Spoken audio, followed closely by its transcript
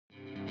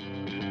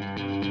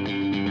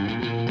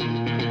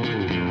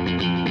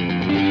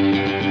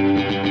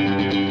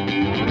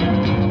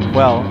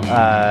Well,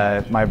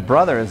 my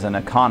brother is an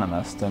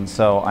economist, and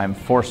so I'm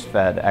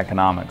force-fed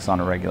economics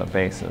on a regular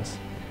basis.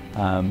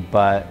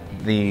 But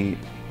the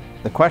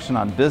question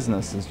on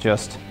business is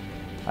just,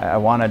 I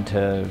wanted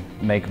to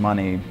make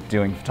money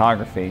doing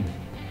photography,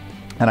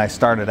 and I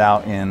started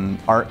out in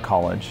art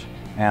college,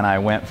 and I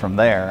went from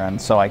there, and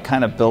so I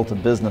kind of built a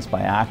business by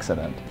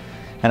accident.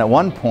 And at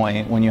one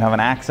point, when you have an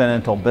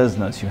accidental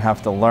business, you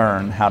have to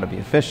learn how to be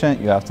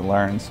efficient, you have to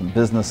learn some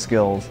business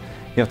skills,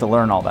 you have to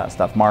learn all that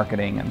stuff,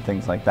 marketing and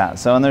things like that.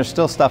 So, and there's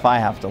still stuff I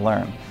have to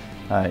learn.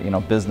 You know,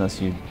 business,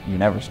 you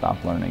never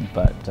stop learning,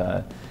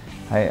 but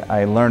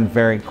I learned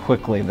very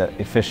quickly that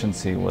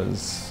efficiency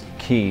was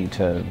key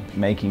to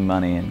making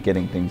money and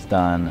getting things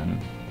done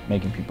and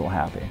making people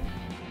happy.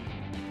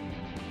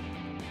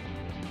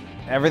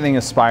 Everything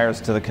aspires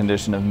to the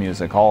condition of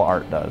music, all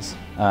art does.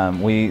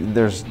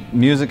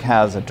 Music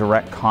has a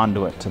direct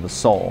conduit to the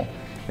soul.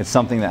 It's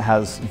something that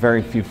has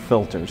very few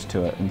filters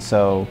to it, and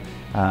so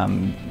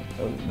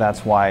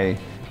that's why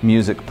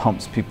music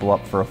pumps people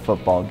up for a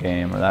football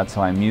game, or that's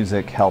why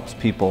music helps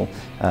people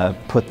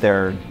put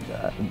their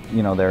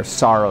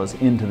sorrows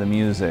into the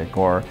music,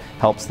 or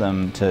helps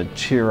them to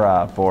cheer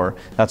up, or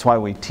that's why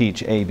we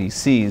teach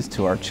ABCs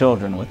to our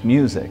children with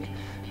music,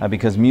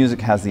 because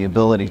music has the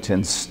ability to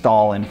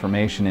install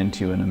information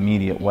into you in an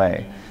immediate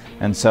way.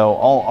 And so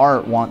all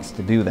art wants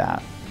to do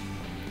that.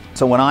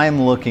 So when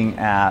I'm looking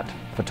at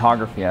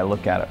photography, I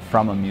look at it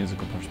from a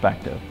musical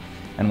perspective.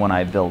 And when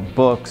I build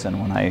books and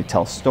when I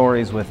tell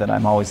stories with it,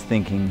 I'm always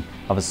thinking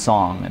of a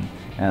song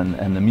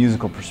and the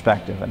musical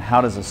perspective, and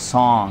how does a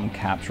song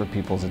capture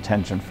people's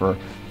attention for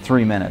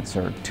 3 minutes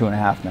or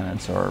 2.5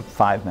 minutes or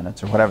 5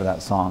 minutes or whatever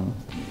that song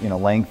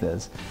length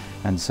is.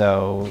 And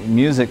so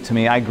music, to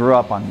me, I grew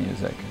up on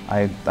music.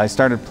 I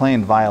started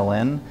playing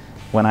violin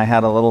when I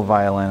had a little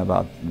violin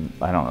about,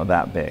 I don't know,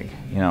 that big,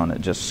 and it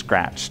just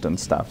scratched and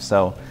stuff.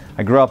 So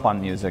I grew up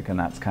on music, and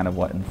that's kind of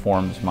what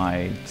informs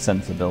my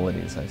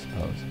sensibilities, I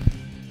suppose.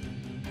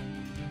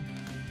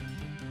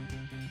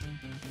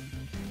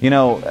 You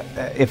know,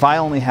 if I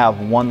only have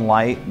one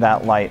light,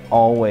 that light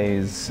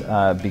always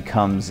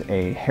becomes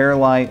a hair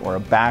light or a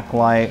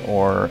backlight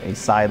or a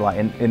side light,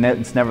 and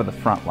it's never the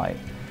front light.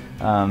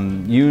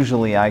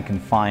 Usually I can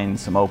find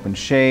some open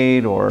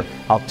shade, or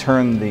I'll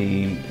turn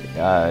the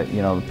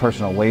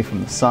person away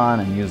from the sun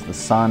and use the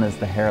sun as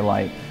the hair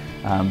light.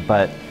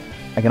 But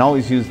I can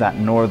always use that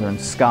northern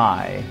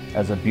sky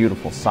as a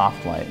beautiful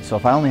soft light. So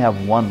if I only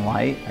have one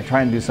light, I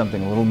try and do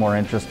something a little more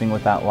interesting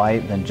with that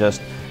light than just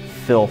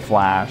fill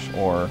flash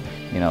or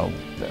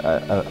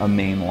a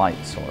main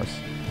light source.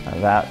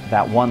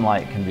 That one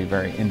light can be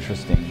very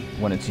interesting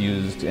when it's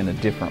used in a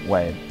different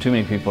way. Too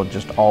many people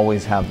just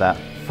always have that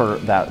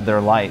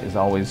their light is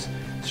always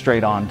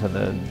straight on to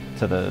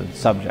the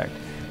subject.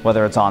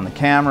 Whether it's on the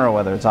camera or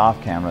whether it's off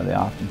camera, they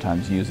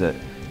oftentimes use it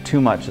too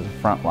much as a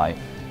front light,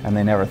 and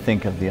they never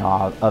think of the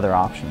other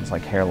options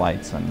like hair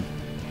lights and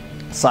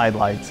side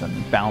lights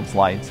and bounce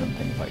lights and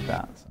things like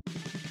that.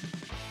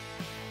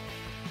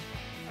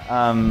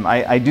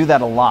 I do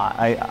that a lot.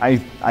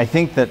 I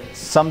think that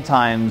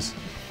sometimes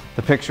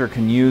the picture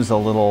can use a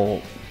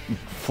little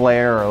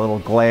flare or a little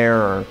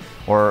glare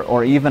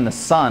or even a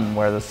sun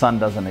where the sun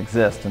doesn't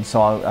exist, and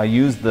so I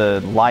use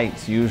the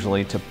lights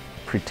usually to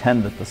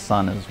pretend that the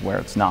sun is where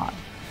it's not,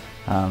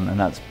 and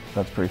that's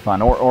pretty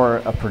fun. Or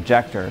a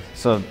projector.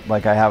 So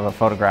like I have a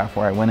photograph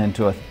where I went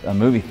into a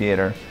movie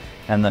theater,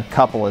 and the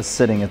couple is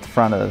sitting at the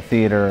front of the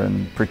theater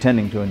and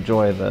pretending to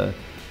enjoy the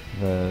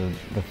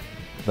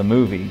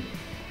movie.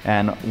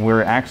 And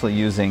we're actually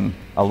using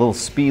a little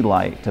speed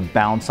light to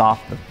bounce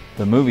off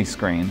the movie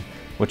screen,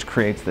 which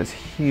creates this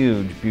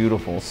huge,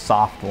 beautiful,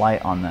 soft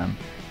light on them.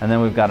 And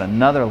then we've got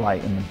another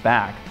light in the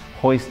back,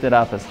 hoisted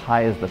up as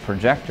high as the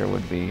projector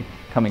would be,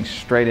 coming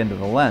straight into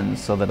the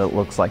lens so that it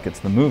looks like it's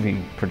the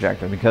movie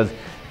projector. Because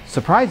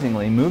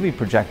surprisingly, movie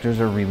projectors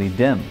are really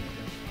dim.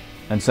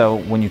 And so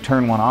when you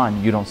turn one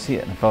on, you don't see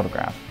it in a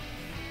photograph.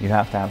 You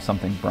have to have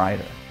something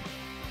brighter.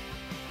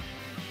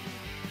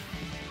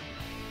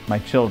 My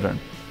children.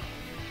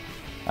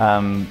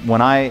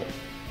 When I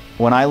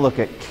look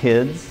at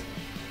kids,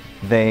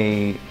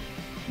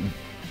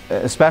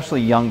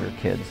 especially younger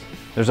kids,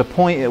 there's a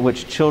point at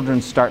which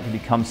children start to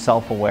become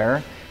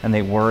self-aware and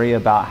they worry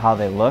about how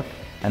they look,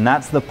 and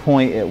that's the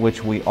point at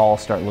which we all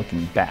start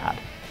looking bad.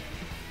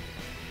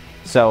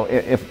 So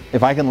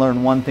if I can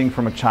learn one thing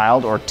from a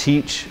child or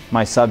teach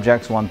my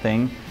subjects one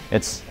thing,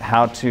 it's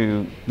how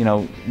to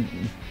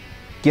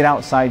get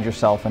outside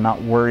yourself and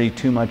not worry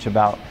too much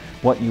about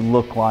what you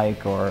look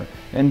like,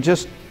 and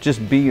just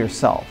be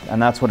yourself.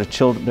 And that's what a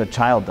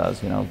child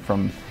does,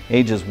 from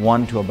ages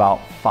 1 to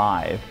about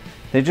 5.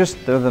 They're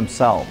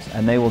themselves,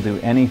 and they will do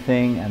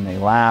anything, and they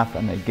laugh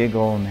and they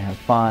giggle and they have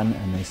fun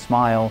and they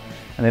smile,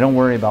 and they don't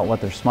worry about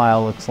what their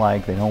smile looks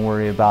like. They don't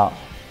worry about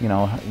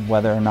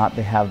whether or not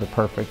they have the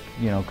perfect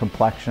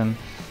complexion.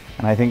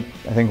 And I think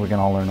we can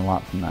all learn a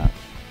lot from that.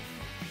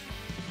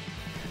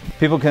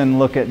 People can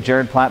look at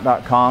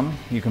jaredplatt.com.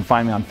 You can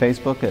find me on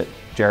Facebook at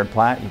Jared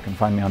Platt. You can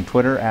find me on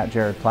Twitter at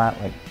Jared Platt,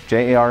 like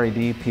Jared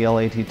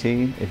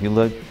Platt. If you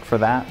look for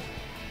that,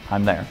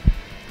 I'm there.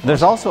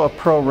 There's also a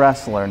pro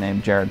wrestler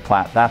named Jared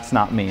Platt. That's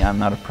not me. I'm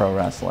not a pro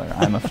wrestler.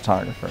 I'm a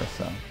photographer.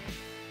 So.